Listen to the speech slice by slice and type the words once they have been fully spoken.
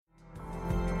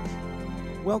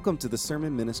Welcome to the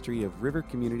sermon ministry of River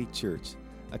Community Church,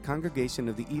 a congregation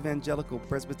of the Evangelical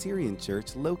Presbyterian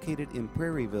Church located in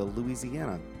Prairieville,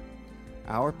 Louisiana.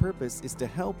 Our purpose is to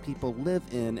help people live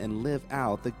in and live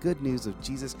out the good news of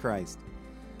Jesus Christ.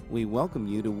 We welcome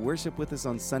you to worship with us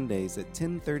on Sundays at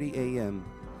 10:30 a.m.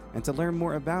 and to learn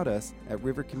more about us at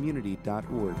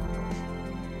rivercommunity.org.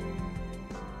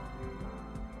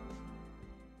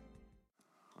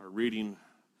 Our reading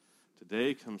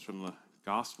today comes from the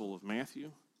Gospel of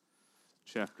Matthew,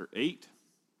 chapter 8,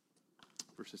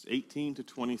 verses 18 to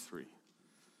 23.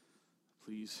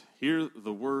 Please hear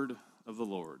the word of the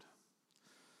Lord.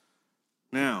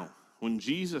 Now, when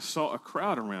Jesus saw a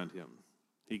crowd around him,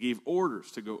 he gave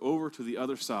orders to go over to the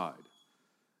other side.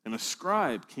 And a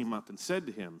scribe came up and said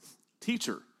to him,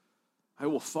 "Teacher, I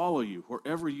will follow you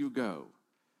wherever you go."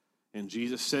 And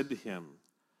Jesus said to him,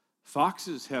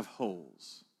 "Foxes have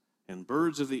holes, and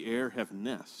birds of the air have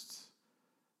nests,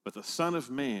 but the Son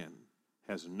of Man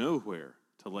has nowhere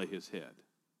to lay his head."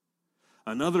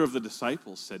 Another of the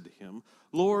disciples said to him,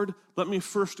 "Lord, let me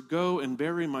first go and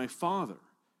bury my father."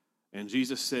 And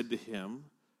Jesus said to him,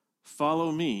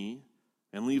 "Follow me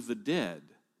and leave the dead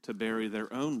to bury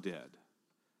their own dead."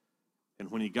 And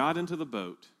when he got into the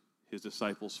boat, his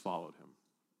disciples followed him.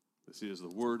 This is the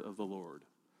word of the Lord.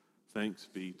 Thanks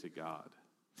be to God.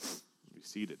 Be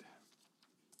seated.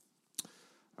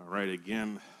 All right,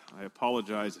 again, I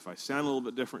apologize if I sound a little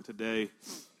bit different today.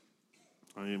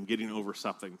 I am getting over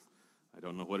something. I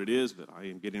don't know what it is, but I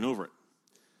am getting over it.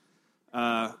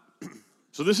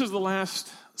 So this is the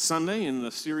last Sunday in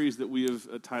the series that we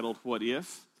have titled What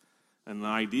If? And the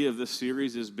idea of this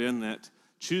series has been that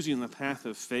choosing the path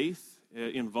of faith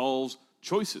involves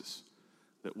choices.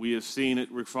 That we have seen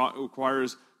it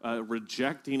requires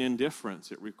rejecting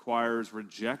indifference. It requires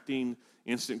rejecting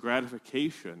instant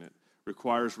gratification. It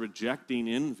requires rejecting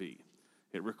envy.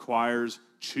 It requires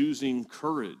choosing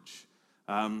courage.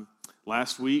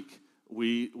 Last week,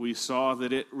 we saw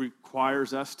that it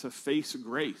requires us to face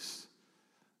grace,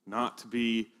 not to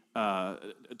be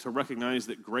to recognize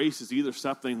that grace is either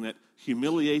something that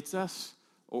humiliates us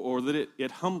or that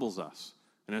it humbles us.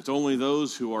 And it's only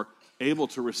those who are able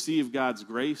to receive God's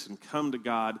grace and come to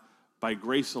God by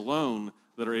grace alone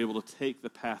that are able to take the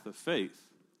path of faith.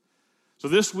 So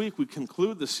this week we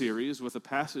conclude the series with a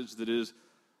passage that is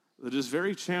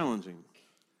very challenging.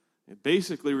 It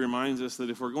basically reminds us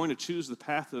that if we're going to choose the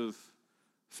path of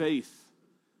faith,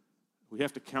 we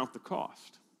have to count the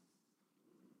cost.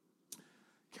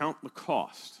 Count the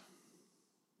cost.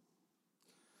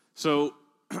 So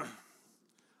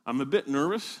I'm a bit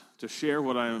nervous to share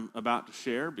what I'm about to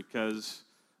share because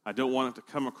I don't want it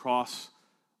to come across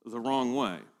the wrong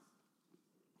way.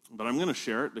 But I'm going to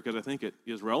share it because I think it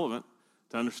is relevant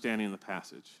to understanding the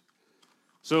passage.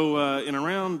 So in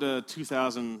around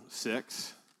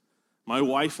 2006, my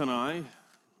wife and I,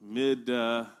 mid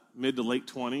to late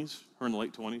 20s, her in the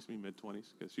late 20s, me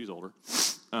mid-20s, because she's older,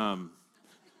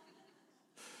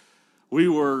 we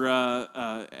were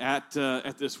at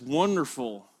this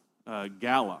wonderful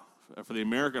gala for the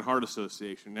American Heart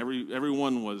Association.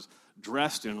 Everyone was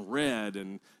dressed in red,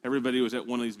 and everybody was at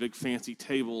one of these big fancy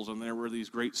tables, and there were these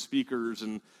great speakers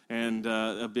and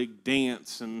a big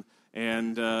dance, and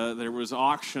there was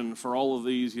auction for all of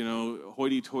these,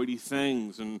 hoity-toity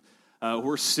things, and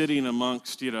we're sitting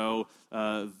amongst,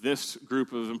 this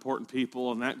group of important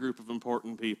people and that group of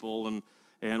important people,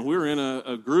 and we're in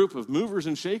a group of movers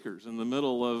and shakers in the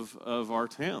middle of our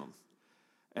town,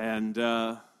 and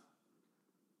it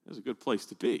was a good place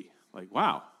to be. Like,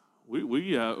 wow. We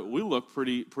look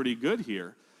pretty good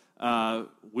here.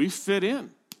 We fit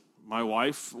in. My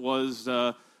wife was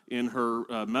in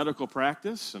her medical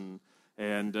practice, and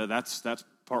that's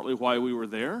partly why we were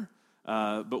there.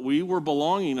 But we were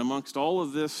belonging amongst all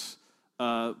of this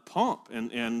pomp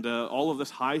and all of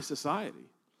this high society.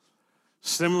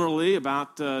 Similarly,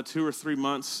 about 2 or 3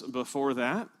 months before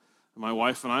that, my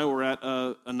wife and I were at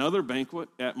another banquet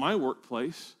at my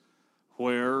workplace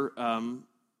where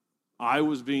I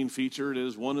was being featured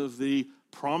as one of the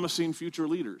promising future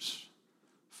leaders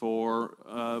for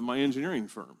my engineering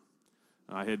firm.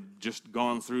 I had just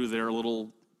gone through their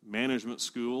little management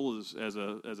school as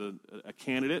a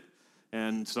candidate,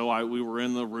 and so we were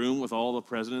in the room with all the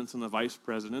presidents and the vice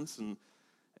presidents,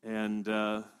 and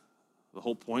the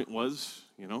whole point was,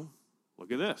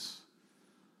 look at this.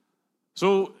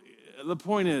 So the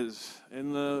point is,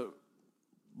 in the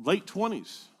late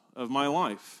 20s of my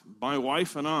life, my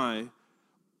wife and I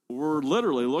were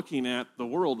literally looking at the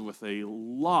world with a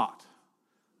lot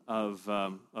of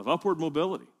upward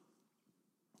mobility.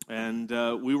 And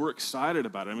we were excited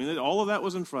about it. I mean, all of that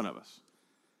was in front of us.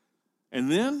 And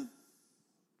then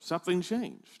something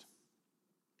changed.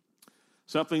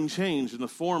 Something changed in the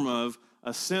form of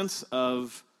a sense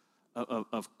of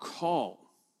call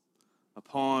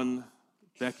upon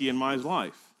Becky and my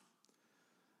life.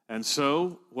 And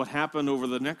so what happened over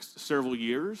the next several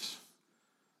years,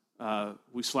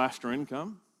 we slashed our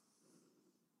income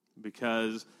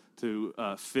because to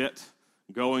fit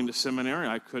going to seminary,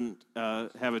 I couldn't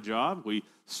have a job. We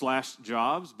slashed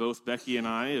jobs. Both Becky and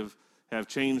I have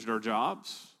changed our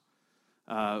jobs.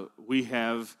 We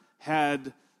have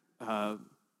had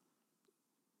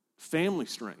family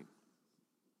strain.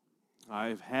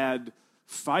 I've had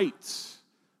fights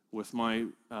with my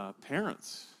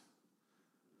parents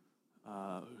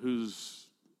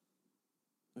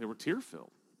they were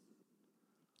tear-filled.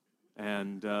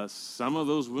 And some of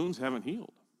those wounds haven't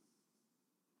healed.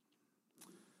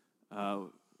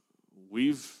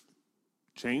 We've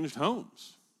changed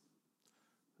homes.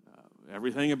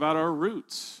 Everything about our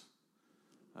roots.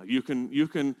 You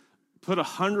can put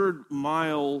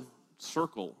 100-mile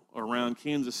circle around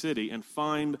Kansas City and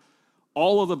find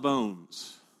all of the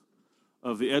bones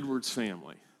of the Edwards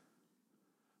family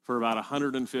for about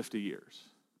 150 years.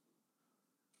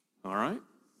 All right?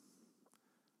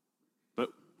 But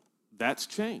that's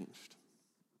changed.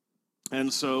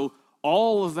 And so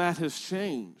all of that has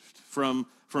changed from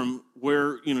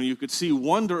where you could see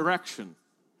one direction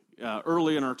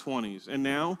early in our 20s, and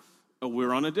now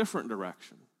we're on a different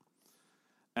direction.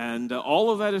 And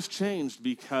all of that has changed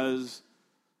because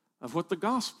of what the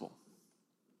gospel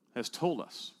has told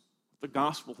us, what the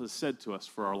gospel has said to us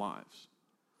for our lives.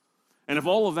 And if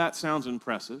all of that sounds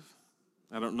impressive,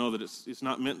 I don't know that it's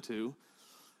not meant to,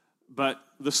 but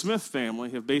the Smith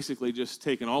family have basically just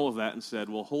taken all of that and said,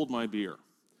 well, hold my beer.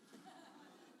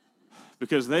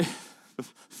 Because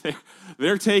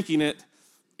they're taking it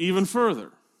even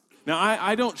further. Now,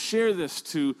 I don't share this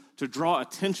to draw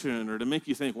attention or to make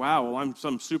you think, wow, well, I'm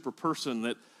some super person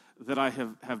that I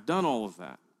have done all of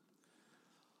that.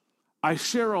 I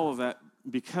share all of that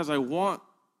because I want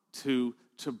to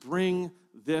bring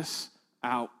this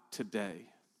out today.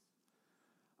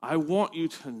 I want you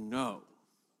to know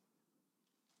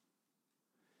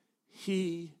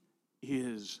he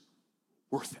is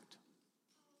worth it.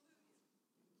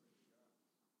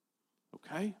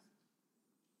 Okay?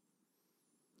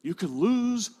 You can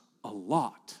lose a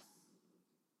lot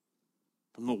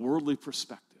from the worldly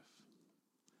perspective,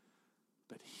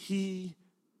 but he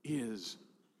is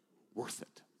worth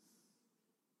it.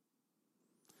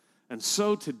 And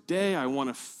so today I want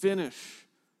to finish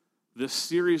this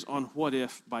series on What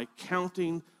If by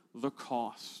counting the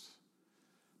cost.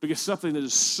 Because something that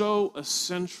is so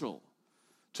essential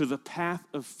to the path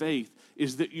of faith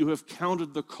is that you have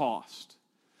counted the cost.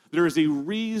 There is a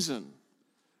reason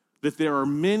that there are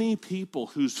many people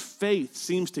whose faith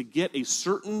seems to get a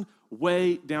certain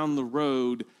way down the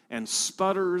road and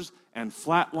sputters and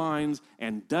flatlines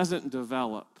and doesn't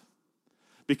develop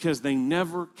because they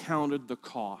never counted the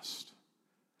cost.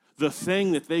 The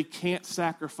thing that they can't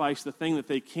sacrifice, the thing that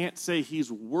they can't say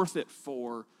he's worth it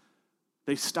for,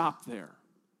 they stop there.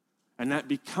 And that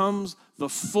becomes the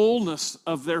fullness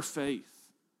of their faith.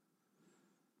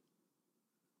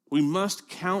 We must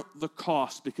count the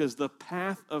cost because the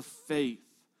path of faith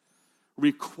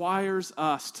requires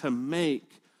us to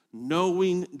make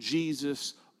knowing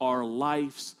Jesus our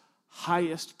life's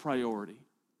highest priority.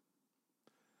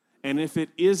 And if it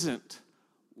isn't,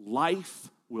 life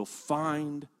will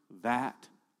find that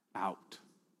out.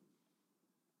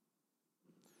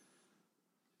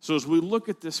 So as we look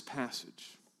at this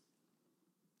passage,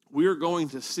 we are going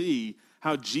to see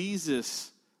how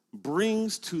Jesus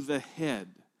brings to the head,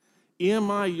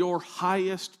 am I your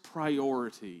highest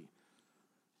priority,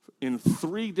 in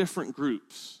three different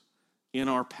groups in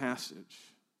our passage.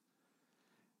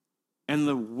 And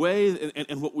the way,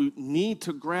 and what we need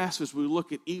to grasp as we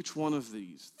look at each one of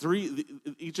these,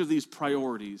 each of these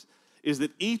priorities, is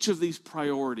that each of these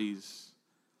priorities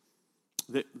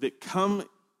that come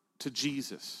to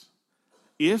Jesus,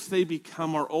 if they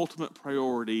become our ultimate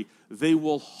priority, they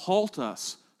will halt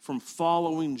us from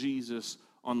following Jesus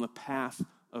on the path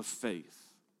of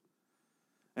faith.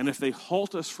 And if they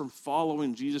halt us from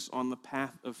following Jesus on the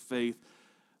path of faith,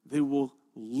 they will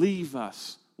leave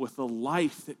us with a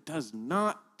life that does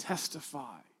not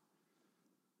testify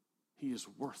he is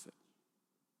worth it.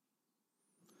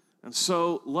 And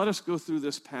so let us go through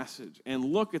this passage and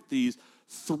look at these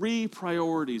three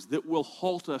priorities that will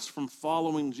halt us from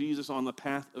following Jesus on the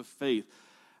path of faith.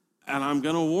 And I'm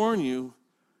going to warn you,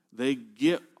 they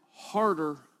get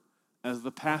harder as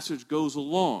the passage goes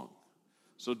along.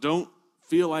 So don't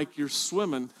feel like you're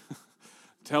swimming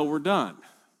till we're done.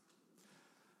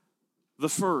 The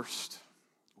first,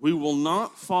 We will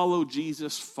not follow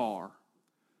Jesus far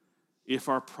if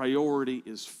our priority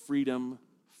is freedom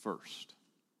first.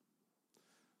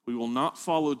 We will not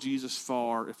follow Jesus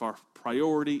far if our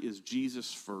priority is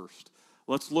Jesus first.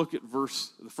 Let's look at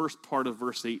the first part of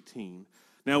verse 18.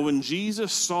 Now, when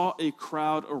Jesus saw a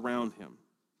crowd around him,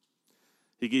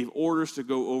 he gave orders to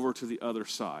go over to the other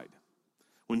side.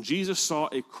 When Jesus saw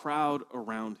a crowd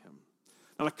around him.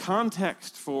 Now, the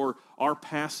context for our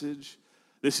passage,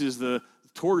 this is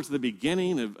towards the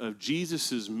beginning of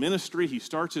Jesus' ministry. He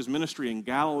starts his ministry in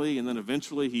Galilee, and then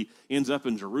eventually he ends up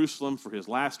in Jerusalem for his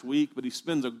last week, but he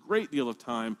spends a great deal of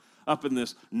time up in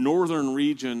this northern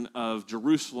region of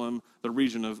Jerusalem, the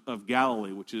region of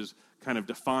Galilee, which is kind of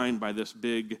defined by this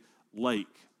big lake.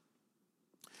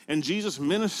 And Jesus'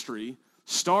 ministry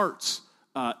starts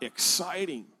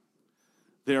exciting.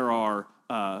 There are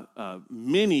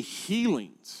many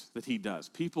healings that he does.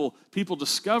 People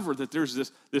discover that there's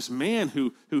this man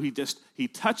who he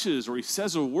touches or he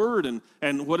says a word,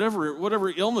 and whatever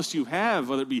illness you have,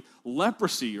 whether it be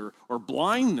leprosy or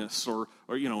blindness or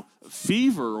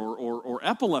fever or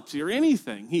epilepsy or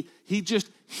anything, he just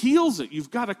heals it.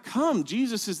 You've got to come.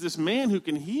 Jesus is this man who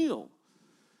can heal.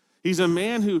 He's a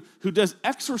man who does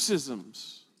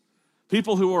exorcisms.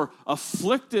 People who are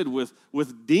afflicted with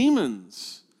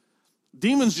demons.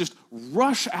 Demons just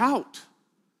rush out,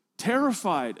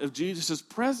 terrified of Jesus'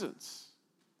 presence.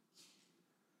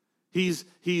 He's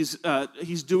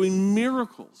doing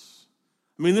miracles.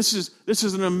 I mean, this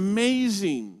is an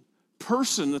amazing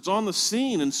person that's on the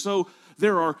scene, and so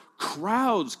there are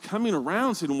crowds coming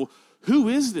around saying, "Well, who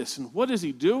is this, and what is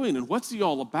he doing, and what's he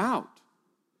all about?"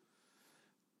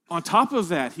 On top of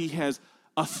that, he has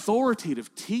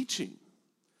authoritative teaching.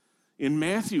 In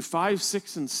Matthew 5,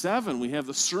 6, and 7, we have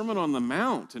the Sermon on the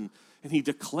Mount, and he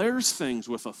declares things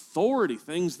with authority,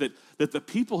 things that the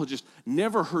people had just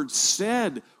never heard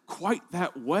said quite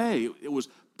that way. It was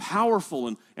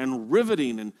powerful and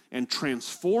riveting and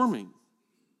transforming.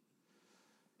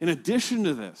 In addition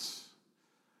to this,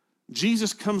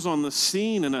 Jesus comes on the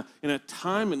scene in a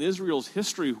time in Israel's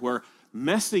history where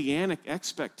messianic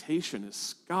expectation is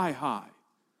sky high.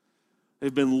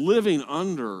 They've been living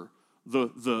under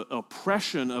the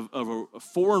oppression of a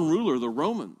foreign ruler, the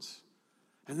Romans.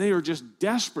 And they are just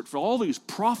desperate for all these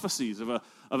prophecies of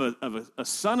a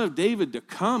son of David to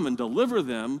come and deliver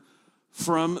them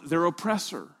from their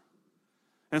oppressor.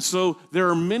 And so there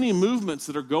are many movements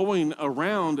that are going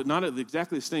around, not at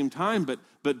exactly the same time,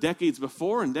 but decades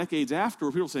before and decades after,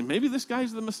 where people say, maybe this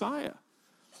guy's the Messiah.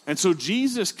 And so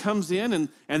Jesus comes in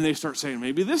and they start saying,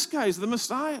 maybe this guy's the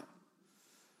Messiah.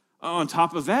 On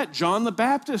top of that, John the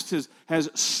Baptist has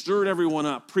stirred everyone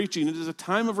up, preaching. It is a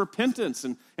time of repentance,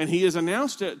 and he has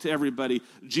announced it to everybody.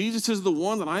 Jesus is the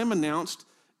one that I am announced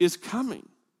is coming.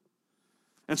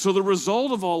 And so the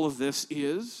result of all of this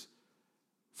is,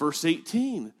 verse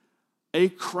 18, a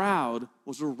crowd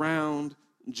was around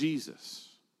Jesus.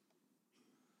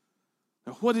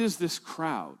 Now, what is this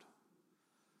crowd?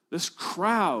 This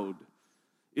crowd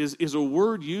is a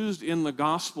word used in the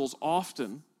Gospels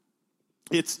often.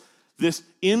 It's this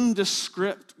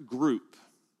indescript group.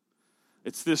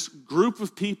 It's this group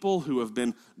of people who have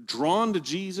been drawn to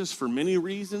Jesus for many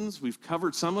reasons. We've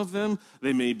covered some of them.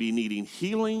 They may be needing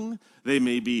healing. They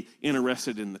may be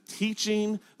interested in the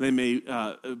teaching. They may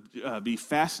be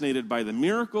fascinated by the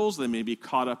miracles. They may be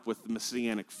caught up with the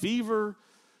messianic fever.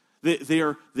 They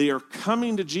are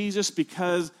coming to Jesus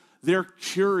because they're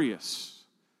curious.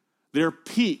 They're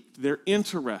piqued. They're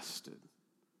interested.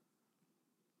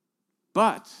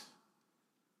 But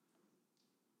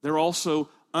they're also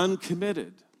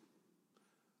uncommitted.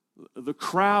 The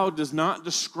crowd does not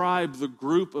describe the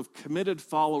group of committed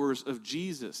followers of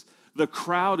Jesus. The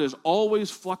crowd is always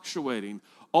fluctuating,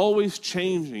 always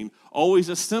changing, always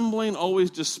assembling, always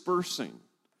dispersing.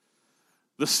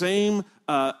 The same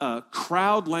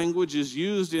crowd language is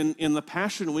used in the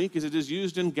Passion Week as it is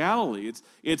used in Galilee.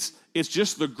 It's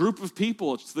just the group of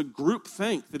people. It's the group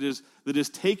think that is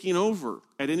taking over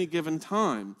at any given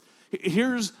time.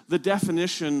 Here's the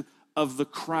definition of the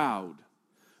crowd.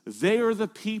 They are the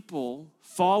people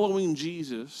following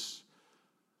Jesus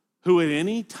who at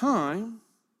any time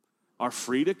are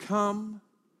free to come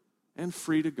and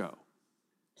free to go.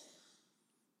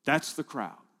 That's the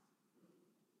crowd.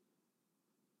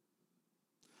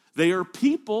 They are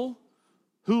people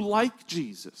who like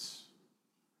Jesus,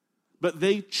 but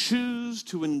they choose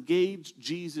to engage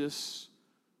Jesus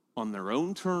on their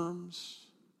own terms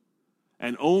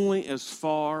and only as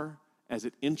far as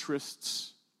it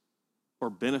interests or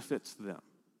benefits them.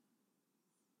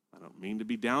 I don't mean to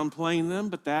be downplaying them,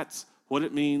 but that's what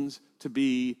it means to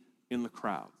be in the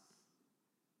crowd.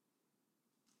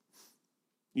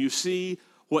 You see,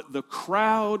 what the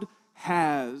crowd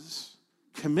has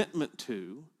commitment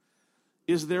to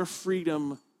is their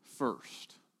freedom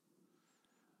first.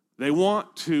 They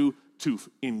want to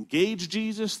engage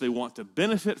Jesus, they want to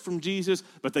benefit from Jesus,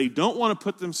 but they don't want to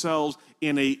put themselves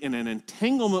in an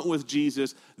entanglement with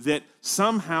Jesus that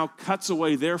somehow cuts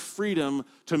away their freedom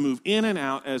to move in and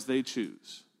out as they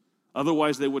choose.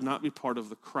 Otherwise, they would not be part of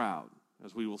the crowd,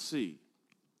 as we will see.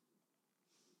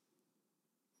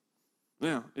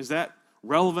 Now, is that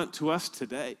relevant to us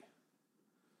today?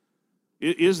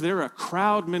 Is there a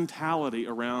crowd mentality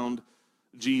around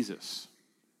Jesus?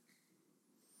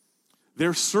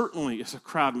 There certainly is a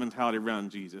crowd mentality around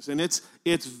Jesus, and it's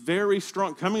very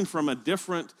strong. Coming from a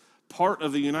different part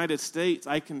of the United States,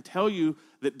 I can tell you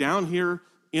that down here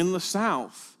in the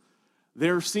South,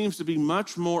 there seems to be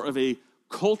much more of a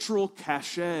cultural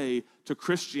cachet to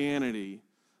Christianity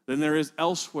than there is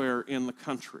elsewhere in the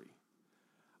country.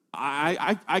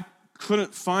 I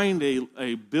couldn't find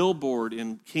a billboard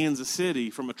in Kansas City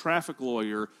from a traffic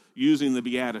lawyer using the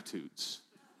Beatitudes.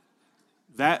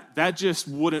 That just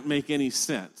wouldn't make any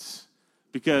sense,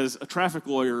 because a traffic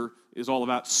lawyer is all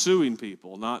about suing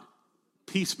people, not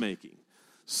peacemaking.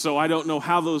 So I don't know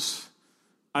how those,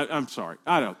 I'm sorry,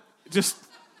 I don't, it just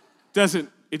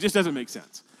doesn't make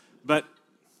sense. But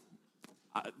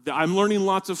I'm learning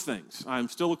lots of things. I'm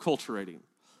still acculturating.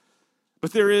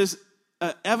 But there is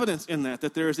evidence in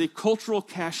that there is a cultural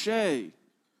cachet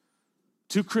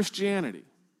to Christianity.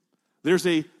 There's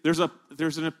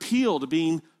an appeal to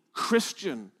being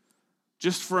Christian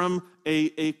just from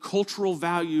a cultural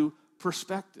value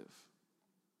perspective.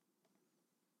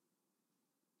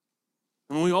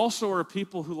 And we also are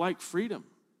people who like freedom.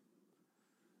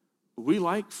 We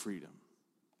like freedom.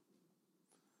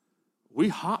 We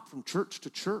hop from church to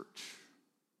church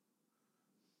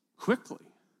quickly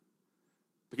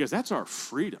because that's our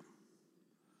freedom.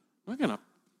 I'm not going to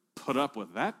put up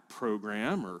with that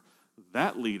program or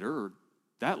that leader or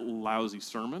that lousy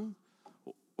sermon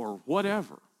or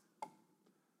whatever.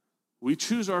 We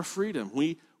choose our freedom.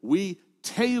 We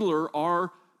tailor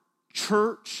our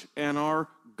church and our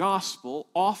gospel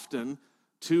often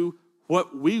to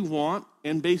what we want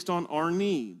and based on our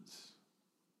needs.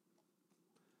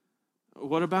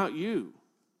 What about you?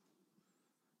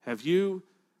 Have you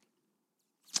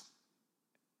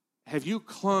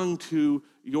clung to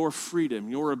your freedom,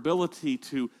 your ability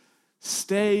to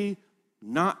stay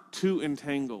not too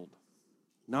entangled,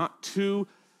 not too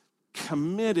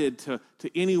committed to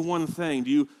any one thing?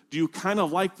 Do you kind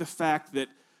of like the fact that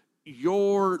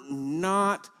you're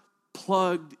not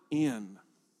plugged in?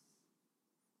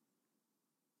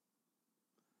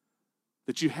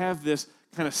 That you have this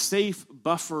kind of safe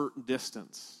buffer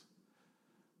distance.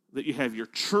 That you have your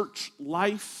church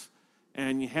life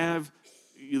and you have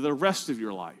the rest of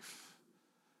your life.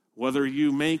 Whether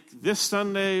you make this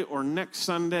Sunday or next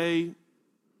Sunday,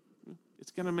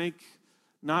 it's going to make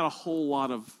not a whole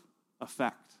lot of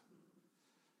effect.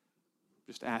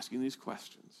 Just asking these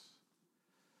questions.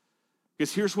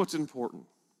 Because here's what's important.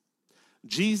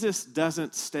 Jesus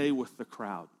doesn't stay with the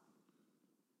crowd.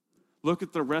 Look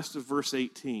at the rest of verse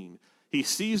 18. He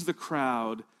sees the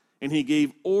crowd and he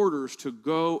gave orders to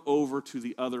go over to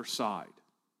the other side.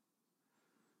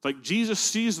 It's like Jesus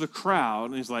sees the crowd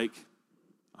and he's like,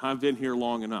 I've been here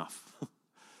long enough.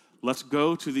 Let's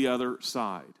go to the other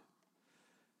side.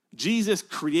 Jesus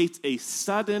creates a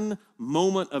sudden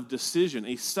moment of decision,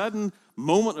 a sudden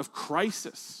moment of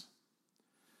crisis.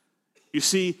 You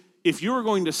see, if you're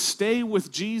going to stay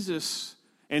with Jesus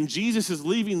and Jesus is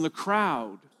leaving the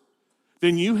crowd,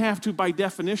 then you have to, by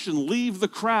definition, leave the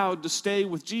crowd to stay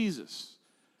with Jesus.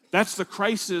 That's the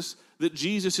crisis that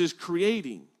Jesus is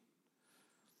creating.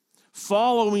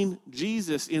 Following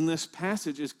Jesus in this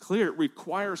passage is clear. It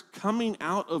requires coming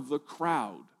out of the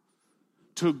crowd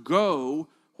to go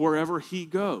wherever he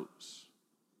goes.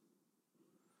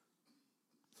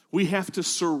 We have to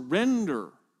surrender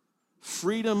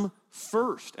freedom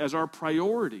first as our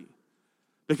priority.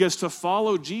 Because to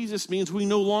follow Jesus means we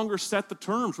no longer set the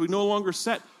terms. We no longer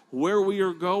set where we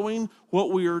are going,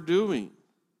 what we are doing.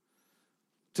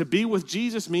 To be with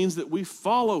Jesus means that we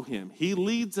follow him. He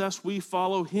leads us, we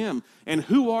follow him. And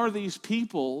who are these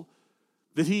people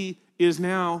that he is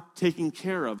now taking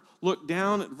care of? Look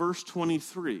down at verse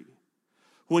 23.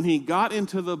 When he got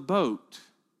into the boat,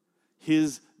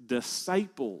 his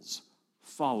disciples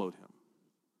followed him.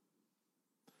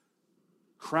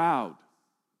 Crowd.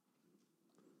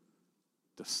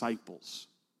 Disciples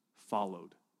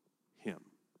followed him.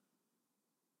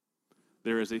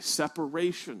 There is a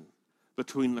separation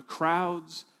between the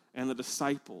crowds and the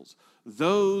disciples.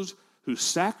 Those who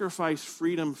sacrifice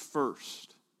freedom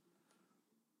first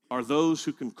are those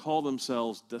who can call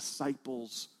themselves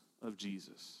disciples of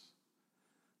Jesus,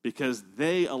 because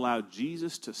they allowed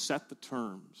Jesus to set the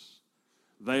terms.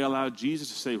 They allowed Jesus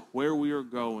to say where we are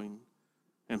going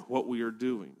and what we are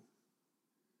doing.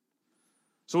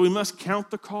 So we must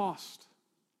count the cost.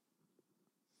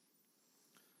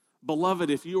 Beloved,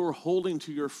 if you are holding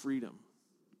to your freedom,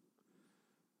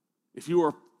 if you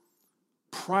are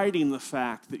priding the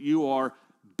fact that you are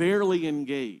barely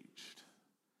engaged,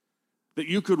 that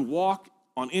you could walk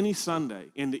on any Sunday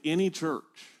into any church,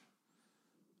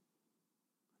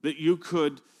 that you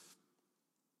could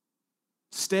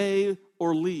stay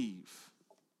or leave,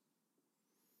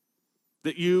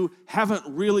 that you haven't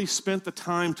really spent the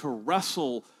time to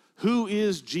wrestle, who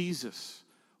is Jesus?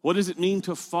 What does it mean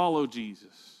to follow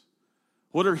Jesus?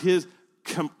 What are his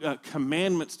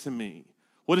commandments to me?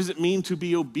 What does it mean to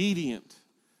be obedient?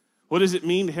 What does it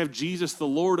mean to have Jesus the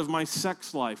Lord of my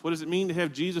sex life? What does it mean to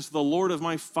have Jesus the Lord of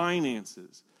my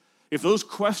finances? If those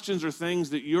questions are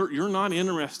things that you're not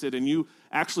interested in, you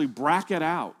actually bracket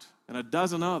out and a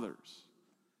dozen others,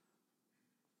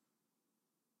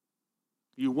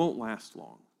 you won't last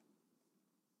long.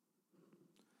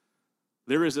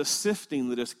 There is a sifting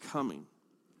that is coming.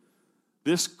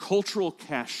 This cultural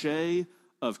cachet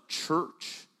of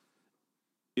church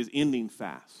is ending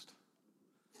fast.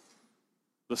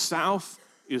 The South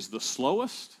is the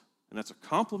slowest, and that's a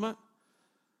compliment,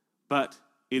 but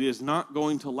it is not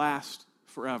going to last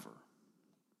forever.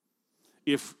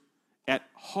 If at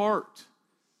heart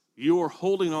you are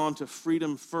holding on to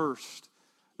freedom first,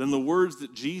 then the words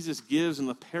that Jesus gives in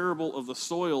the parable of the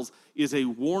soils is a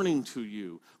warning to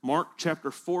you. Mark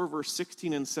chapter 4, verse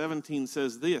 16 and 17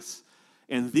 says this,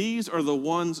 "And these are the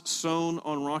ones sown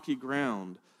on rocky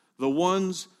ground, the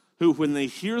ones who, when they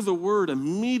hear the word,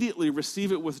 immediately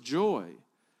receive it with joy,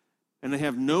 and they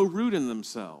have no root in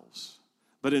themselves,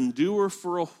 but endure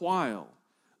for a while.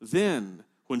 Then,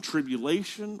 when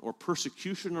tribulation or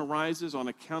persecution arises on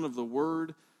account of the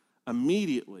word,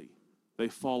 immediately they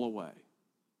fall away."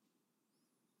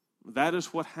 That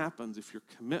is what happens if your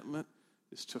commitment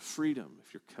is to freedom,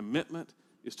 if your commitment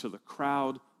is to the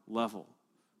crowd level.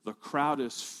 The crowd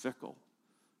is fickle,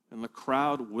 and the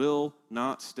crowd will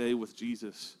not stay with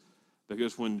Jesus,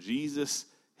 because when Jesus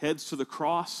heads to the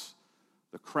cross,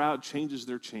 the crowd changes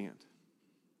their chant.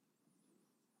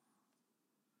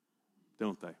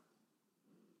 Don't they?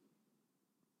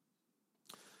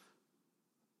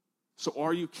 So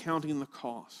are you counting the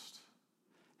cost?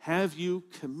 Have you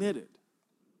committed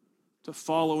to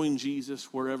following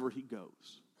Jesus wherever he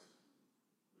goes?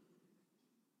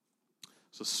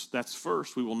 So that's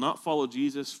first. We will not follow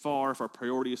Jesus far if our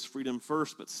priority is freedom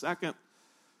first. But second,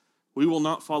 we will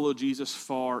not follow Jesus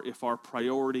far if our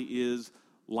priority is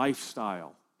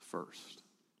lifestyle first.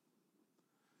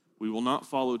 We will not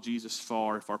follow Jesus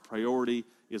far if our priority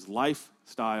is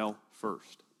lifestyle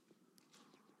first.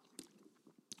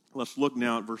 Let's look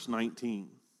now at verse 19.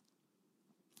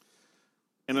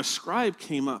 "And a scribe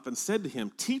came up and said to him,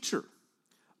 'Teacher,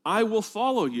 I will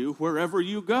follow you wherever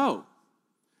you go.'"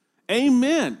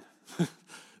 Amen.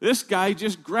 This guy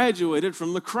just graduated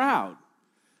from the crowd.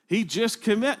 He just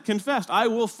confessed, "I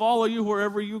will follow you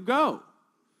wherever you go."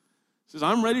 He says,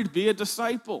 "I'm ready to be a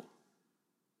disciple."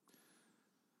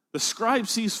 The scribe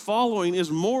sees following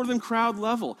is more than crowd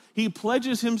level. He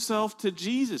pledges himself to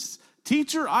Jesus.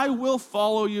 "Teacher, I will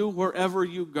follow you wherever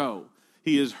you go."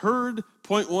 He has heard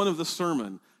point one of the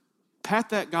sermon. Pat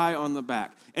that guy on the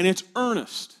back. And it's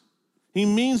earnest. He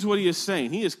means what he is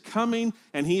saying. He is coming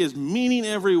and he is meaning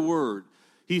every word.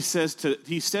 He says to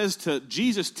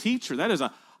Jesus, "Teacher." That is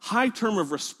a high term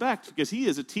of respect because he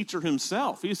is a teacher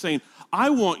himself. He's saying, "I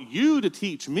want you to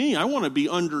teach me. I want to be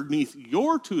underneath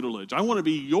your tutelage. I want to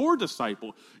be your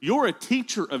disciple. You're a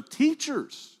teacher of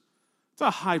teachers." It's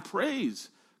a high praise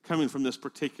coming from this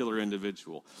particular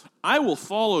individual. "I will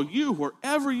follow you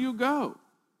wherever you go."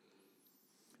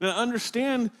 Now,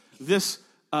 understand this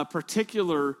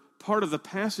particular part of the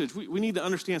passage. We need to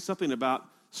understand something about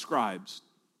scribes.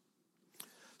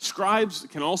 Scribes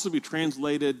can also be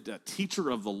translated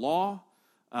teacher of the law.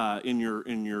 In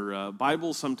your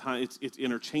Bible, sometimes it's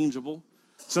interchangeable.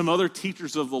 Some other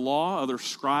teachers of the law, other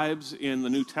scribes in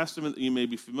the New Testament that you may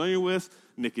be familiar with,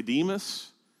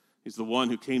 Nicodemus. He's the one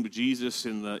who came to Jesus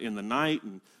in the night,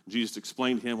 and Jesus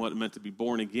explained to him what it meant to be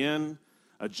born again.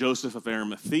 Joseph of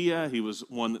Arimathea, he was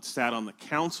one that sat on the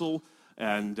council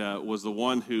and was the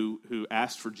one who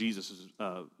asked for Jesus'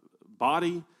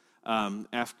 body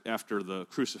after the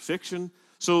crucifixion.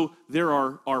 So there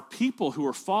are people who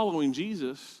are following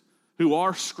Jesus who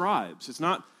are scribes. It's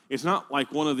not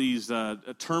like one of these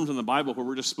terms in the Bible where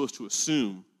we're just supposed to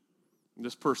assume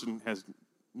this person has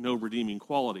no redeeming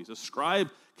qualities. A scribe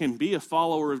can be a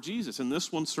follower of Jesus, and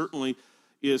this one certainly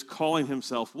is calling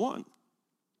himself one.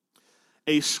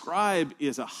 A scribe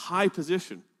is a high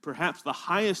position, perhaps the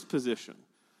highest position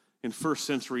in first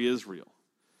century Israel.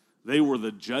 They were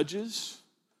the judges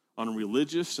on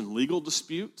religious and legal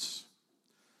disputes.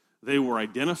 They were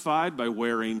identified by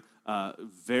wearing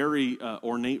very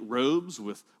ornate robes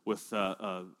with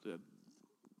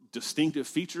distinctive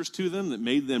features to them that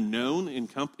made them known in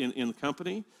the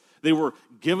company. They were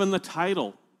given the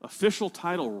title, official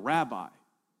title, rabbi.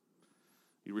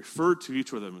 He referred to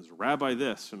each of them as rabbi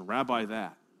this and rabbi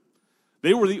that.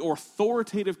 They were the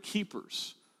authoritative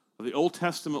keepers of the Old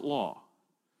Testament law.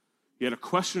 You had a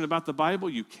question about the Bible,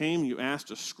 you came, you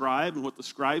asked a scribe, and what the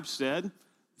scribe said,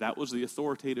 that was the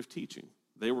authoritative teaching.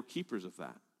 They were keepers of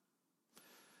that.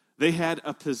 They had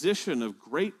a position of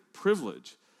great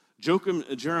privilege. Joachim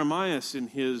Jeremias, in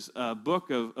his book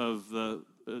of the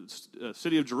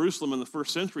city of Jerusalem in the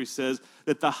first century, says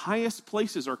that the highest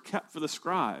places are kept for the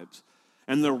scribes,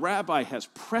 and the rabbi has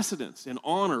precedence and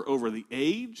honor over the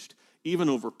aged, even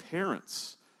over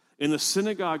parents. In the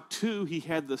synagogue, too, he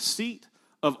had the seat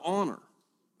of honor.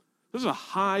 This is a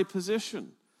high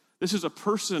position. This is a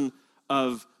person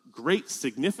of great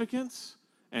significance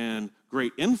and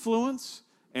great influence,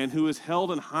 and who is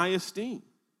held in high esteem.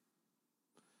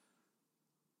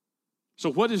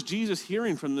 So what is Jesus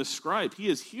hearing from this scribe? He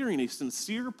is hearing a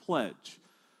sincere pledge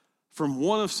from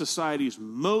one of society's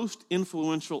most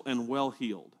influential and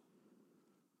well-heeled.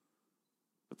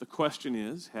 But the question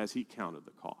is, has he counted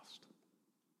the cost?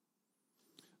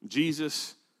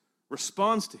 Jesus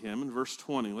responds to him in verse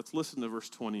 20. Let's listen to verse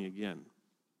 20 again.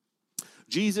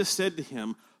 Jesus said to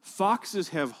him, "Foxes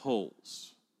have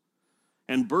holes,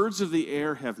 and birds of the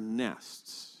air have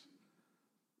nests,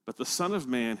 but the Son of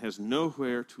Man has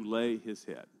nowhere to lay his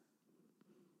head."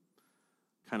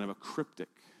 Kind of a cryptic,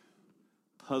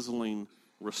 puzzling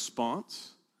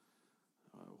response.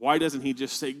 Why doesn't he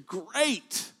just say,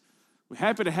 "Great, we're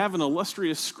happy to have an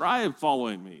illustrious scribe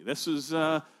following me. This is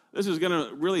going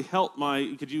to really help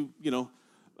my. Could you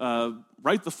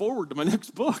write the foreword to my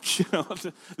next book?"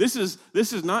 This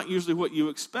is not usually what you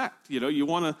expect. You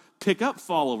want to pick up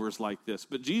followers like this,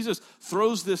 but Jesus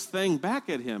throws this thing back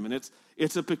at him, and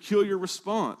it's a peculiar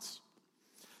response.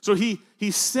 So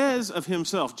he says of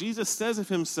himself, Jesus says of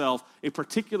himself a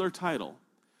particular title.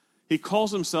 He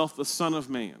calls himself the Son of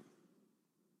Man.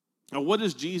 Now, what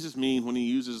does Jesus mean when he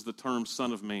uses the term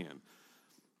Son of Man?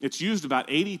 It's used about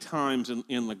 80 times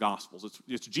in the Gospels.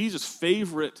 It's Jesus'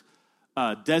 favorite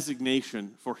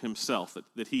designation for himself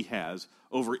that he has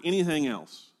over anything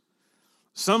else.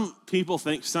 Some people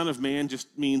think Son of Man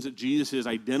just means that Jesus is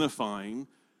identifying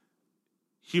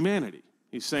humanity.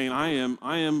 He's saying, I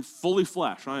am fully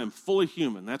flesh. I am fully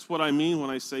human. That's what I mean when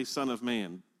I say Son of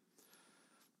Man.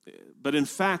 But in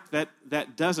fact,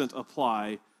 that doesn't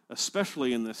apply,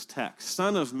 especially in this text.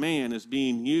 Son of Man is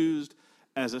being used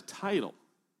as a title.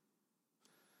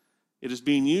 It is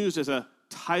being used as a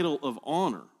title of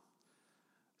honor.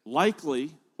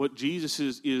 Likely, what Jesus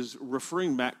is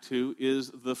referring back to is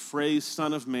the phrase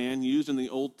Son of Man used in the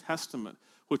Old Testament,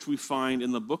 which we find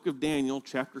in the book of Daniel,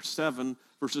 chapter 7,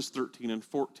 verses 13 and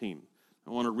 14. I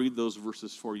want to read those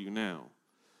verses for you now.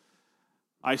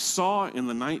 "I saw in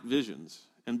the night visions,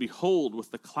 and behold, with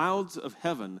the clouds of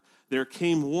heaven, there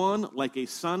came one like a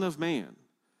son of man.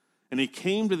 And he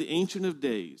came to the Ancient of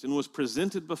Days and was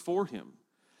presented before him.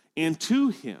 And to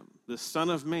him, the Son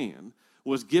of Man,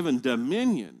 was given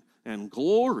dominion and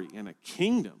glory and a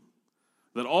kingdom,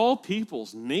 that all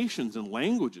peoples, nations, and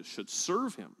languages should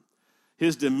serve him.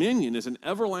 His dominion is an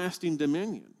everlasting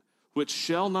dominion, which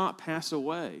shall not pass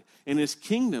away, and his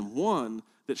kingdom one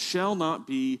that shall not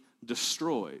be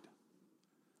destroyed."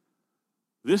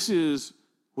 This is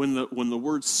when the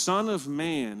word Son of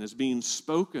Man is being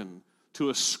spoken to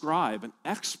a scribe, an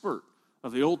expert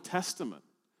of the Old Testament.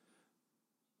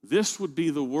 This would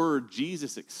be the word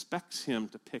Jesus expects him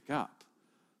to pick up.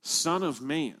 Son of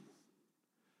Man.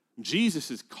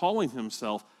 Jesus is calling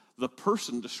himself the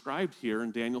person described here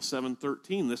in Daniel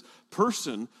 7:13, this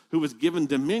person who was given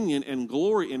dominion and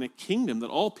glory in a kingdom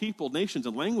that all people, nations,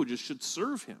 and languages should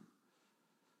serve him.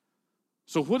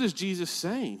 So what is Jesus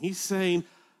saying? He's saying,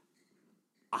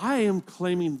 I am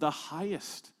claiming the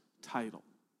highest title.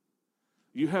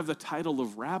 You have the title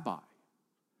of rabbi.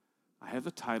 I have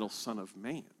the title Son of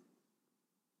Man.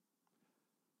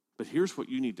 But here's what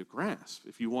you need to grasp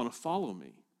if you want to follow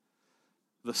me.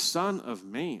 The Son of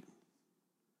Man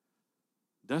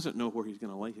doesn't know where he's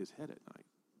going to lay his head at night.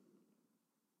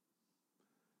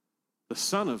 The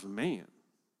Son of Man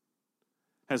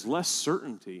has less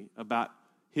certainty about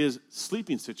his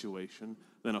sleeping situation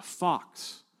than a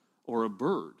fox or a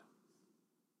bird.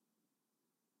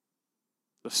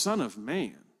 The Son of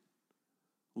Man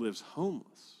lives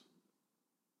homeless.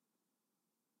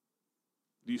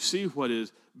 Do you see what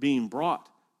is being brought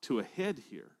to a head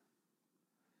here?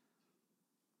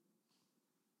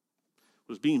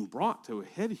 What is being brought to a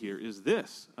head here is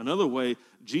this. Another way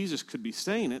Jesus could be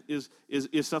saying it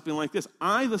is something like this.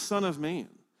 I, the Son of Man,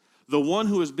 the one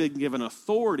who has been given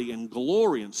authority and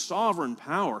glory and sovereign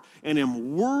power and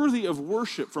am worthy of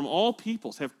worship from all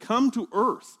peoples, have come to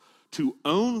earth to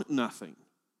own nothing,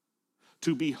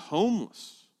 to be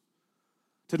homeless,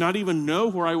 to not even know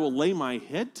where I will lay my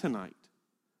head tonight.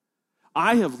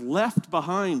 I have left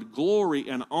behind glory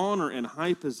and honor and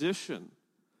high position.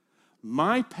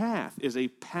 My path is a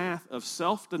path of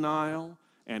self-denial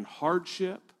and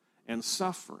hardship and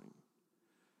suffering.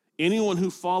 Anyone who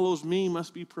follows me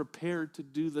must be prepared to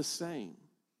do the same.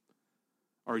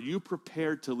 Are you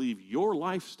prepared to leave your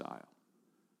lifestyle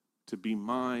to be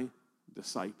my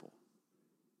disciple?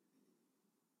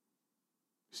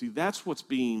 See, that's what's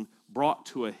being brought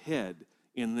to a head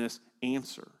in this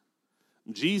answer.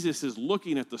 Jesus is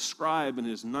looking at the scribe in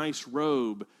his nice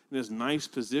robe, in his nice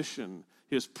position,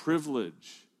 his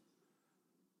privilege,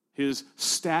 his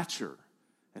stature,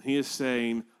 and he is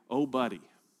saying, oh, buddy,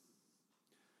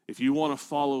 if you want to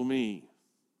follow me,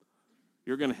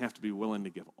 you're going to have to be willing to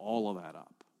give all of that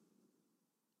up.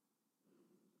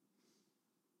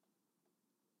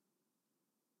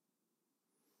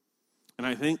 And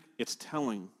I think it's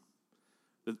telling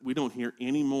that we don't hear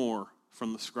any more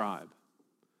from the scribe.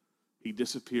 He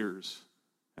disappears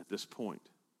at this point.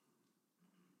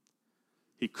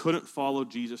 He couldn't follow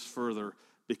Jesus further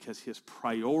because his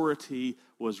priority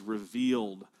was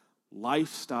revealed.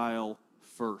 Lifestyle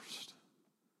first.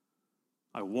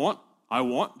 I want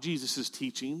Jesus'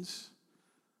 teachings,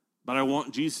 but I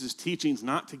want Jesus' teachings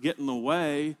not to get in the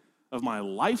way of my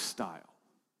lifestyle,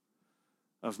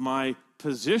 of my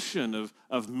position,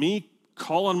 of me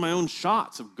calling my own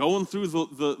shots, of going through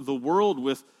the world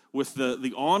with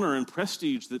the honor and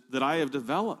prestige that I have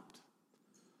developed.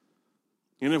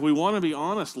 And if we want to be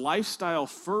honest, lifestyle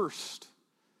first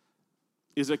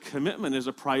is a commitment, is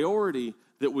a priority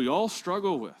that we all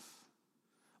struggle with.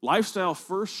 Lifestyle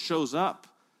first shows up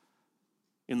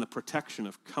in the protection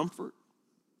of comfort,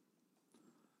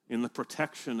 in the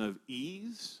protection of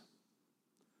ease,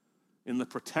 in the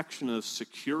protection of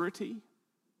security,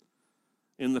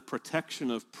 in the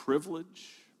protection of privilege,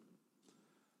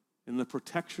 in the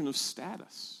protection of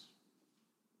status.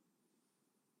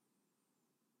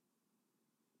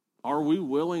 Are we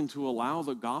willing to allow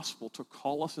the gospel to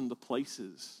call us into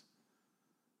places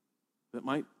that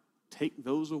might take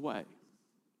those away?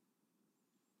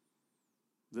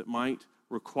 That might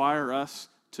require us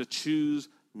to choose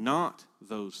not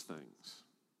those things?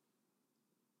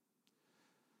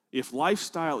 If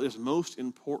lifestyle is most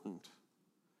important,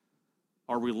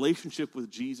 our relationship with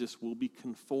Jesus will be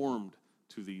conformed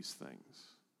to these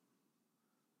things.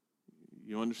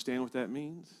 You understand what that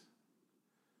means?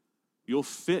 You'll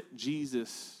fit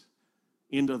Jesus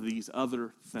into these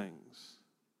other things.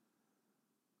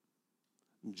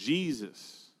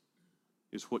 Jesus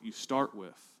is what you start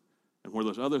with, and where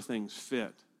those other things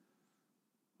fit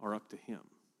are up to him.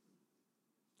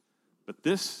 But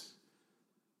this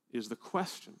is the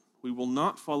question. We will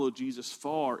not follow Jesus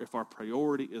far if our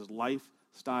priority is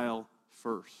lifestyle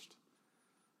first.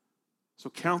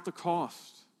 So count the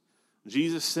cost.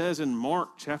 Jesus says in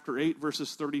Mark chapter 8,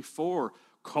 verses 34,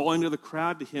 calling to the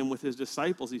crowd to him with his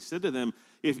disciples, he said to them,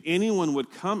 if anyone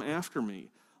would come after me,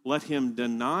 let him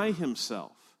deny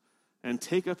himself and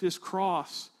take up his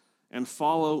cross and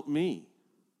follow me.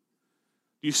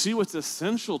 You see what's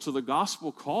essential to the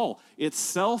gospel call? It's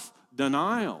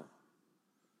self-denial.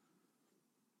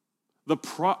 The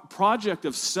project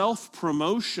of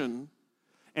self-promotion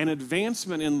and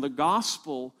advancement in the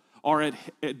gospel are at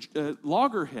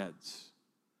loggerheads.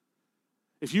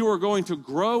 If you are going to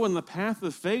grow in the path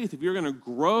of faith, if you're going to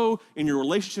grow in your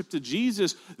relationship to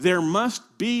Jesus, there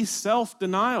must be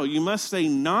self-denial. You must say,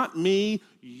 not me,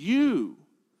 you.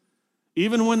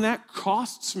 Even when that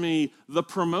costs me the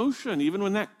promotion, even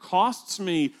when that costs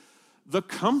me the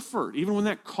comfort, even when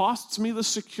that costs me the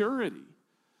security,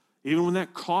 even when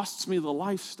that costs me the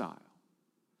lifestyle.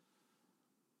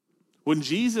 When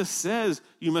Jesus says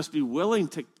you must be willing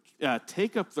to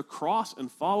take up the cross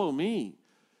and follow me,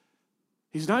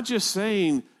 he's not just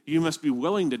saying you must be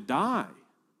willing to die.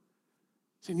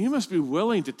 He's saying you must be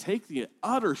willing to take the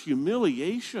utter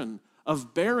humiliation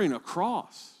of bearing a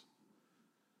cross.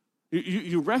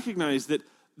 You recognize that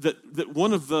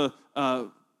one of the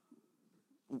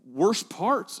worst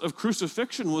parts of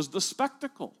crucifixion was the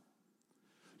spectacle.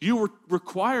 You were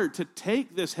required to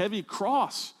take this heavy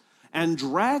cross and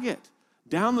drag it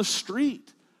down the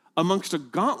street amongst a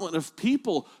gauntlet of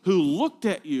people who looked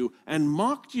at you and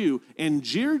mocked you and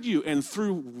jeered you and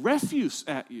threw refuse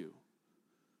at you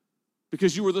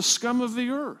because you were the scum of the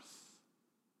earth.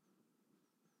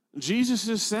 Jesus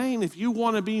is saying, if you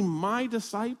want to be my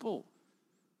disciple,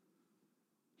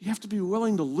 you have to be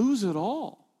willing to lose it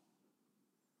all.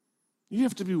 You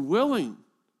have to be willing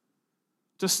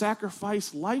to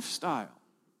sacrifice lifestyle.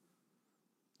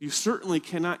 You certainly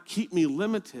cannot keep me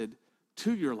limited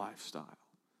to your lifestyle.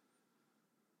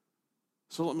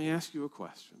 So let me ask you a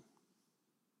question.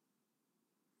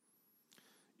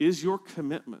 Is your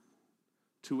commitment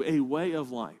to a way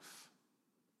of life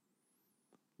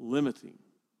limiting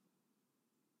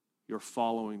your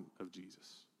following of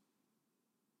Jesus?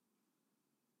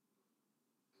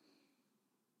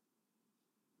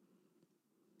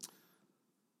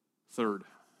 Third,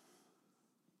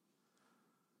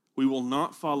 we will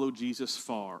not follow Jesus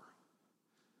far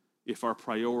if our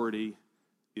priority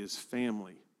is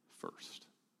family first.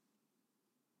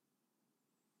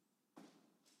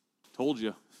 Told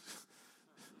you.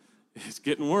 It's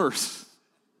getting worse.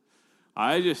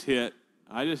 I just hit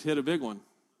a big one.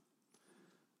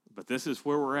 But this is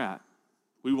where we're at.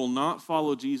 We will not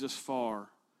follow Jesus far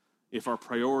if our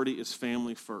priority is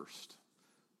family first.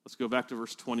 Let's go back to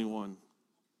verse 21.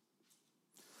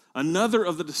 Another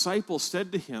of the disciples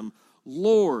said to him,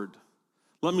 Lord,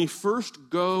 let me first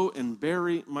go and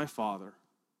bury my father.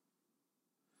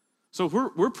 So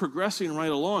we're progressing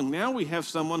right along. Now we have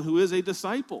someone who is a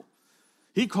disciple.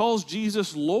 He calls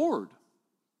Jesus Lord.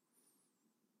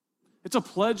 It's a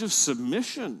pledge of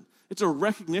submission. It's a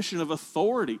recognition of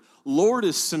authority. Lord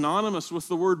is synonymous with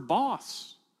the word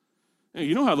boss.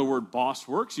 You know how the word boss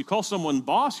works. You call someone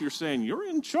boss, you're saying you're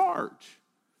in charge.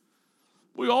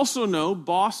 We also know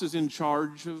boss is in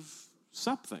charge of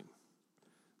something.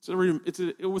 It's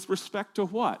with respect to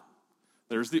what?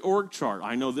 There's the org chart.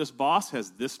 I know this boss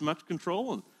has this much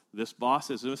control and this boss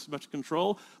has this much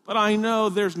control, but I know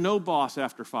there's no boss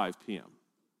after 5 p.m.,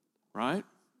 right?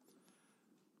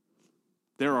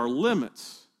 There are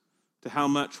limits to how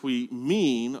much we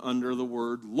mean under the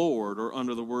word Lord or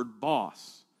under the word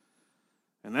boss.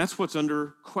 And that's what's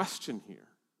under question here.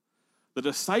 The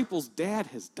disciples' dad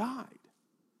has died.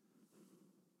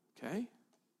 Okay?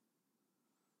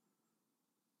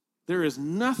 There is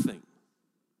nothing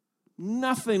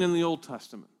in the Old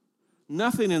Testament,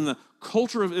 nothing in the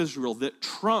culture of Israel that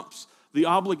trumps the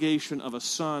obligation of a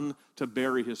son to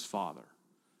bury his father.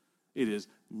 It is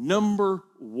number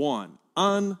one,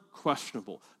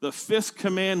 unquestionable. The fifth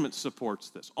commandment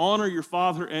supports this. Honor your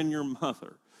father and your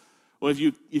mother. Well,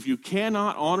 if you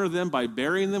cannot honor them by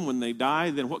burying them when they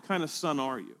die, then what kind of son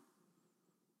are you?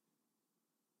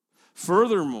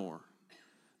 Furthermore,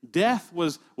 death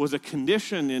was a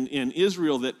condition in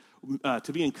Israel that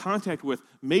to be in contact with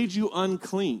made you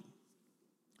unclean.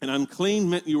 And unclean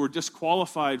meant you were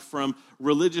disqualified from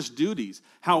religious duties.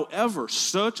 However,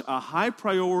 such a high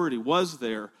priority was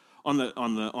there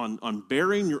on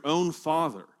burying your own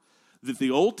father that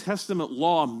the Old Testament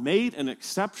law made an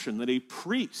exception that a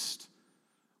priest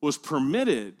was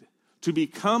permitted to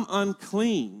become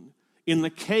unclean in the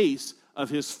case of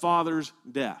his father's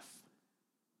death.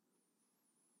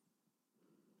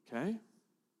 Okay?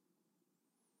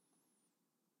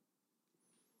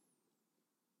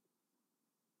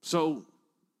 So,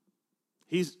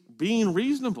 he's being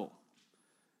reasonable.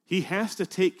 He has to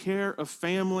take care of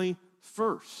family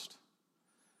first.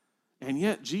 And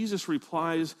yet, Jesus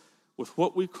replies with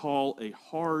what we call a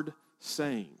hard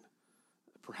saying.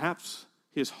 Perhaps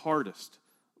his hardest.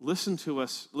 Listen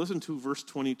to verse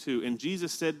 22. And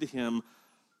Jesus said to him,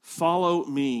 "Follow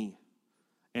me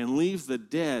and leave the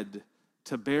dead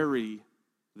to bury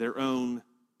their own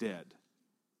dead."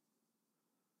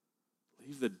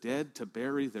 Leave the dead to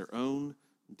bury their own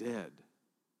dead.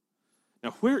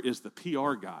 Now, where is the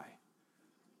PR guy?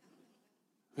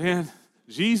 Man,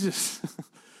 Jesus,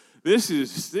 this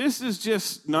is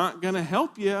just not going to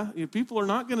help you. People are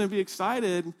not going to be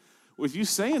excited with you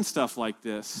saying stuff like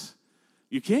this.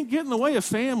 You can't get in the way of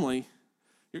family.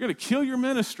 You're going to kill your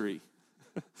ministry.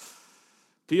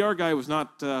 PR guy was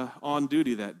not on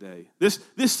duty that day. This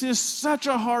is such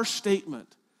a harsh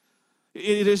statement.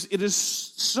 It is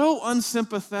so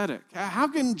unsympathetic. How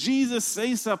can Jesus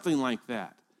say something like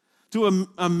that to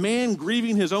a man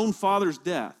grieving his own father's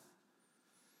death?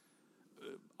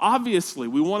 Obviously,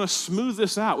 we want to smooth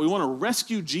this out. We want to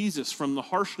rescue Jesus from the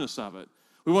harshness of it.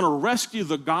 We want to rescue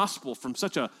the gospel from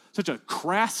such a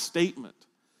crass statement.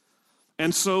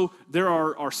 And so there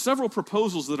are several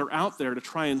proposals that are out there to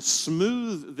try and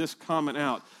smooth this comment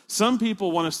out. Some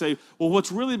people want to say, well,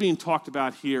 what's really being talked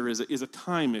about here is a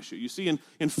time issue. You see,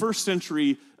 in first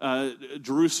century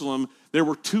Jerusalem, there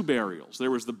were two burials. There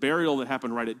was the burial that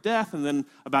happened right at death, and then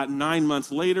about 9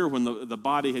 months later, when the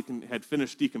body had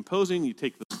finished decomposing, you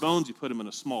take the bones, you put them in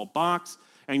a small box,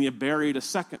 and you bury it a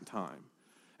second time.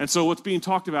 And so what's being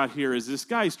talked about here is this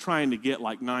guy's trying to get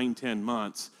like 9-10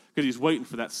 months, because he's waiting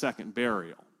for that second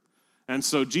burial. And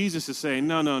so Jesus is saying,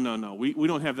 no, we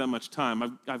don't have that much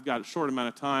time. I've got a short amount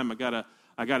of time. I got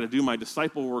to do my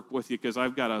disciple work with you because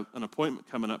I've got an appointment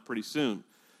coming up pretty soon.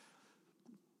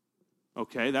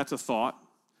 Okay, that's a thought.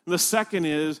 And the second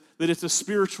is that it's a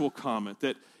spiritual comment,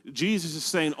 that Jesus is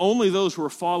saying only those who are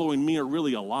following me are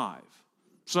really alive.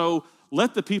 So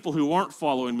let the people who aren't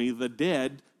following me, the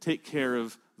dead, take care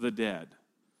of the dead.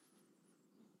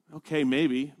 Okay,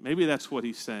 maybe that's what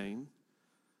he's saying.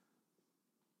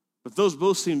 But those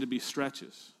both seem to be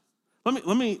stretches.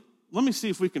 Let me see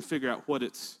if we can figure out what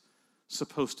it's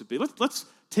supposed to be. Let's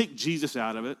take Jesus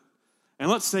out of it, and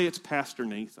let's say it's Pastor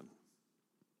Nathan.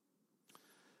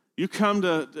 You come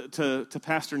to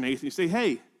Pastor Nathan, you say,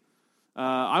 hey,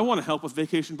 I want to help with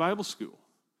Vacation Bible School,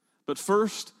 but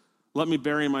first, let me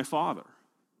bury my father.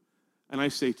 And I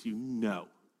say to you, no.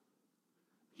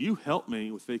 You help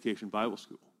me with Vacation Bible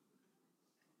School.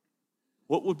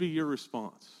 What would be your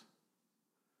response?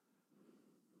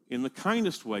 In the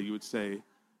kindest way, you would say,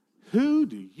 who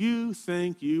do you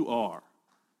think you are?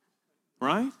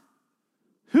 Right?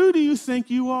 Who do you think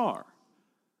you are?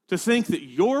 To think that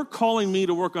you're calling me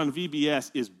to work on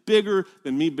VBS is bigger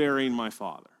than me burying my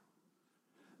father.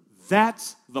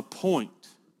 That's the point.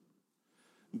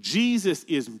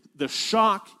 The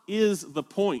shock is the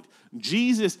point.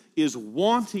 Jesus is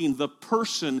wanting the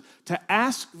person to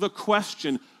ask the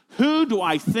question, who do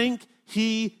I think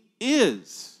he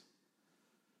is?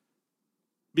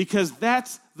 Because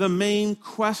that's the main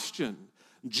question.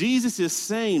 Jesus is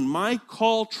saying, my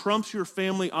call trumps your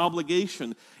family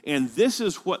obligation, and this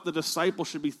is what the disciples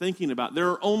should be thinking about. There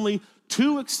are only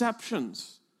two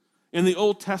exceptions in the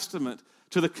Old Testament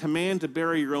to the command to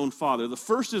bury your own father. The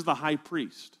first is the high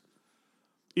priest.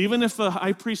 Even if the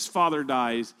high priest's father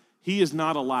dies, he is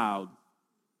not allowed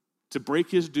to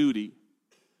break his duty.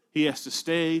 He has to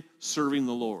stay serving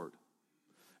the Lord.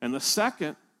 And the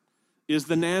second is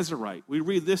the Nazirite. We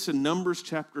read this in Numbers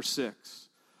chapter 6.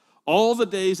 All the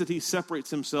days that he separates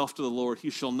himself to the Lord, he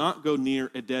shall not go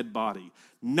near a dead body,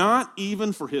 not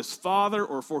even for his father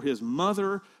or for his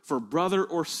mother, for brother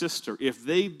or sister. If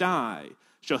they die,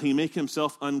 shall he make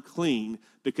himself unclean,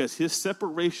 because his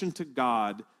separation to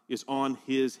God is on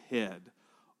his head.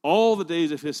 All the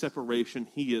days of his separation,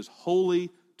 he is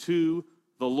holy to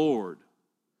the Lord.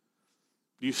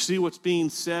 Do you see what's being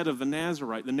said of the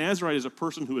Nazirite? The Nazirite is a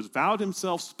person who has vowed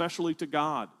himself specially to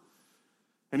God.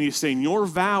 And he's saying, your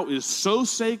vow is so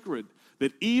sacred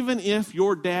that even if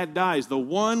your dad dies, the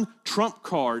one trump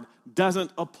card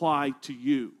doesn't apply to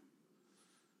you.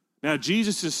 Now,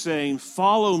 Jesus is saying,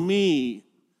 follow me.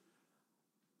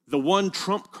 The one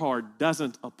trump card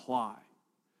doesn't apply.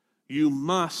 You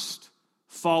must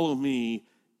follow me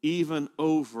even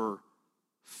over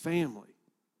family.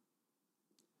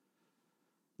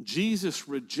 Jesus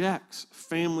rejects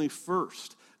family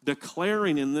first,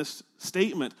 declaring in this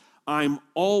statement, I'm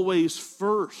always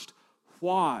first.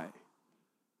 Why?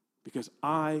 Because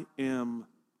I am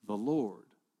the Lord.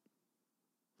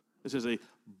 This is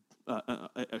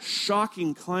a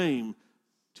shocking claim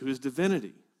to his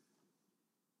divinity.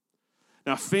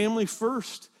 Now, family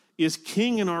first is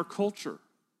king in our culture.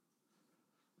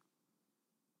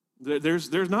 There's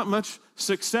not much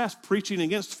success preaching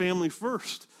against family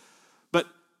first, but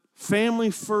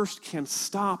family first can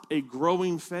stop a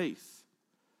growing faith.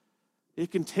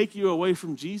 It can take you away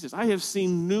from Jesus. I have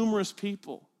seen numerous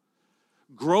people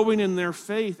growing in their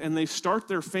faith, and they start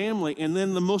their family, and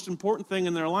then the most important thing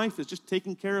in their life is just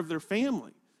taking care of their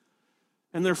family.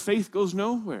 And their faith goes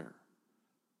nowhere.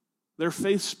 Their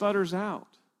faith sputters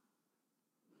out.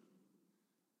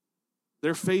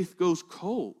 Their faith goes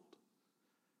cold.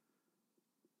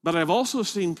 But I've also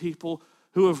seen people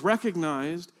who have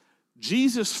recognized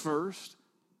Jesus first,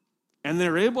 and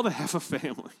they're able to have a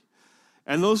family.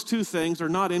 And those two things are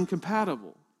not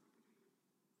incompatible.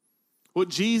 What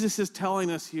Jesus is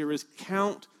telling us here is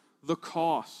count the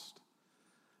cost.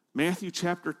 Matthew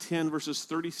chapter 10, verses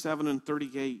 37 and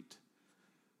 38.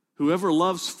 Whoever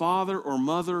loves father or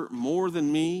mother more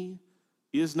than me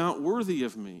is not worthy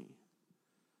of me.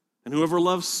 And whoever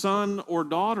loves son or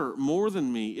daughter more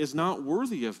than me is not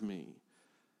worthy of me.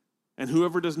 And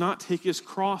whoever does not take his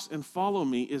cross and follow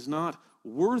me is not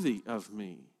worthy of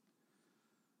me.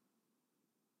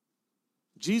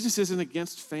 Jesus isn't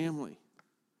against family,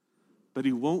 but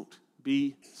he won't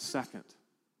be second.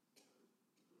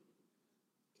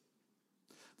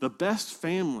 The best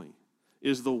family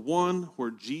is the one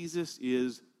where Jesus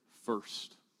is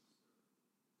first.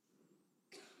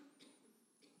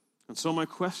 And so my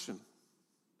question,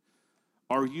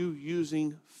 are you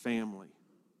using family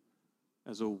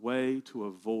as a way to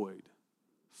avoid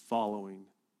following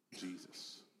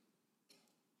Jesus?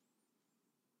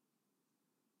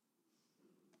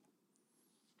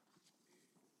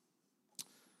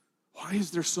 Why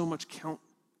is there so much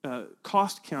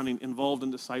cost counting involved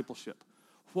in discipleship?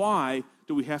 Why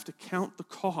do we have to count the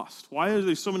cost? Why are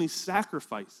there so many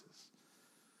sacrifices?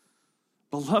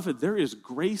 Beloved, there is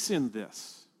grace in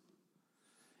this.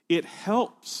 It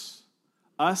helps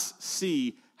us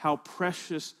see how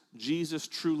precious Jesus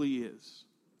truly is.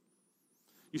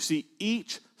 You see,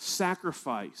 each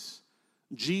sacrifice,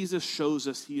 Jesus shows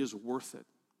us he is worth it.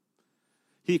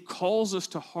 He calls us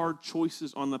to hard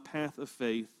choices on the path of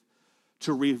faith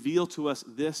to reveal to us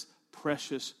this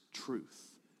precious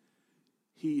truth.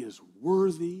 He is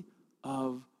worthy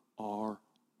of our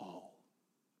all.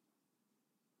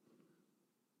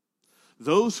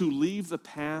 Those who leave the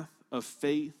path of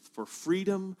faith for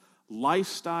freedom,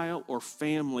 lifestyle, or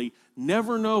family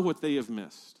never know what they have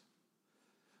missed.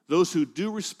 Those who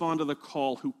do respond to the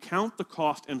call, who count the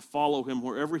cost and follow him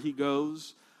wherever he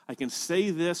goes, I can say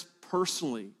this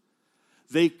personally,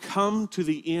 they come to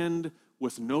the end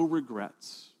with no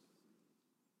regrets.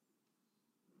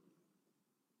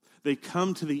 They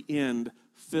come to the end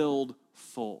filled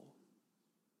full.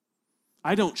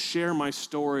 I don't share my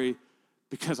story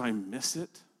because I miss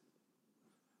it.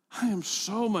 I am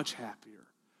so much happier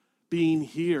being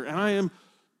here, and I am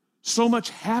so much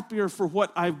happier for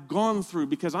what I've gone through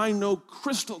because I know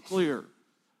crystal clear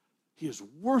he is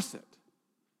worth it.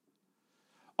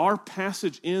 Our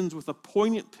passage ends with a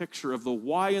poignant picture of the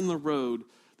why in the road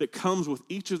that comes with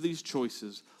each of these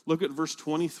choices. Look at verse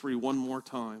 23 one more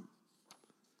time.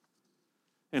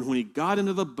 And when he got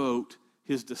into the boat,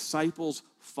 his disciples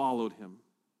followed him.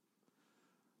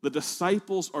 The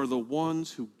disciples are the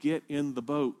ones who get in the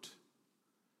boat.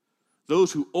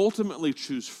 Those who ultimately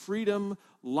choose freedom,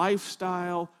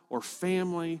 lifestyle, or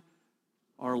family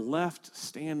are left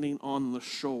standing on the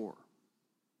shore.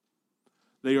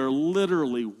 They are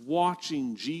literally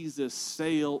watching Jesus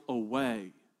sail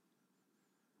away.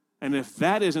 And if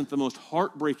that isn't the most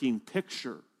heartbreaking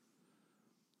picture,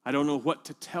 I don't know what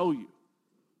to tell you.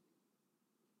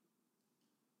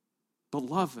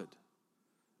 Beloved,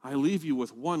 I leave you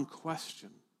with one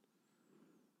question.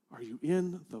 Are you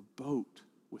in the boat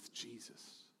with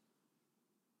Jesus?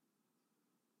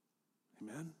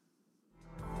 Amen.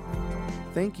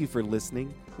 Thank you for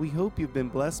listening. We hope you've been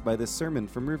blessed by this sermon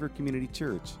from River Community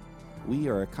Church. We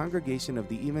are a congregation of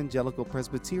the Evangelical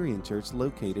Presbyterian Church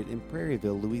located in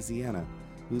Prairieville, Louisiana,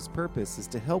 whose purpose is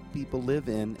to help people live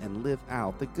in and live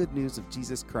out the good news of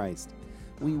Jesus Christ.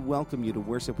 We welcome you to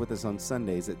worship with us on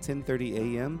Sundays at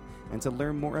 10:30 a.m. and to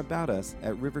learn more about us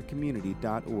at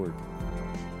rivercommunity.org.